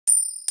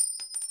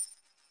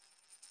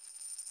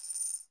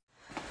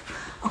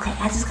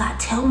I just gotta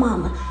tell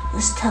mama.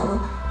 Just tell her,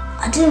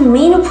 I didn't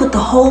mean to put the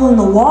hole in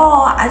the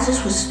wall. I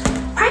just was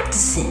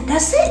practicing.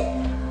 That's it.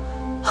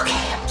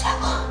 Okay, I'm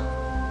telling her.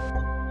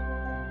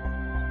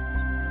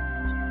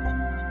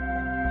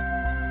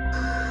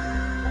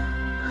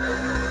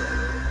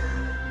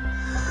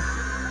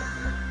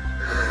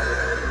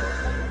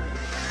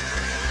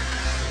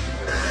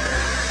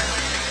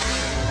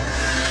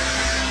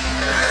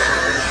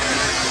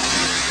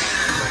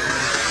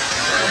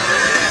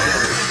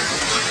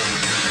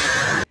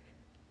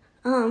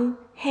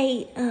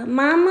 Hey,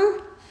 Mama.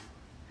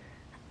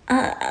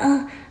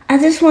 I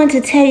just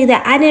wanted to tell you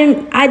that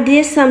I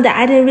did something that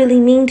I didn't really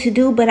mean to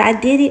do, but I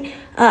did it.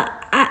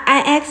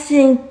 I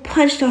accidentally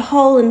punched a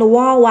hole in the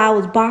wall while I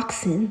was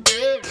boxing.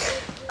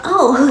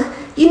 Oh,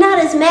 you're not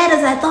as mad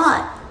as I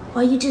thought.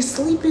 Are you just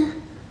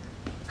sleeping?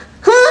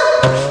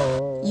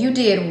 Huh? You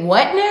did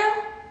what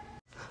now?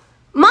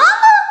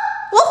 Mama?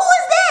 Well, who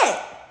is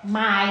that?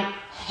 My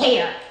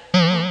hair.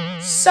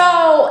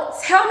 So,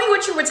 tell me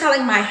what you were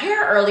telling my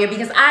hair earlier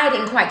because I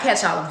didn't quite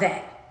catch all of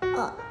that.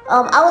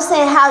 I was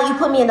saying how you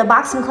put me in the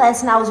boxing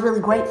class and I was really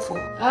grateful.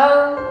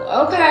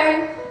 Oh,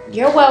 okay.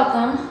 You're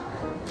welcome.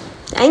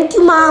 Thank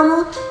you,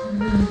 Mama.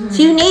 If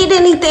you need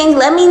anything,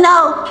 let me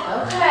know.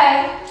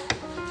 Okay.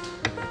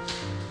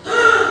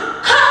 Huh?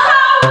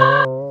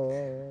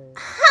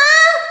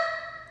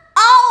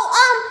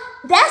 Oh,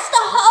 that's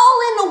the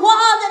hole in the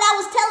wall that I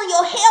was telling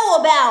your hair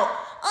about.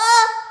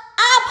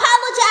 I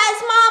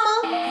apologize, Mama.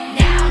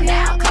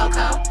 Now,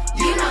 Coco,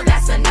 you know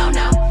that's a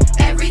no-no.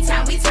 Every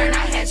time we turn our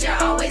heads, you're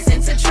always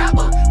into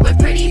trouble. With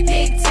pretty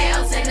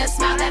pigtails and a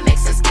smile that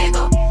makes us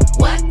giggle.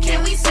 What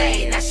can we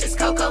say? That's just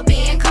Coco being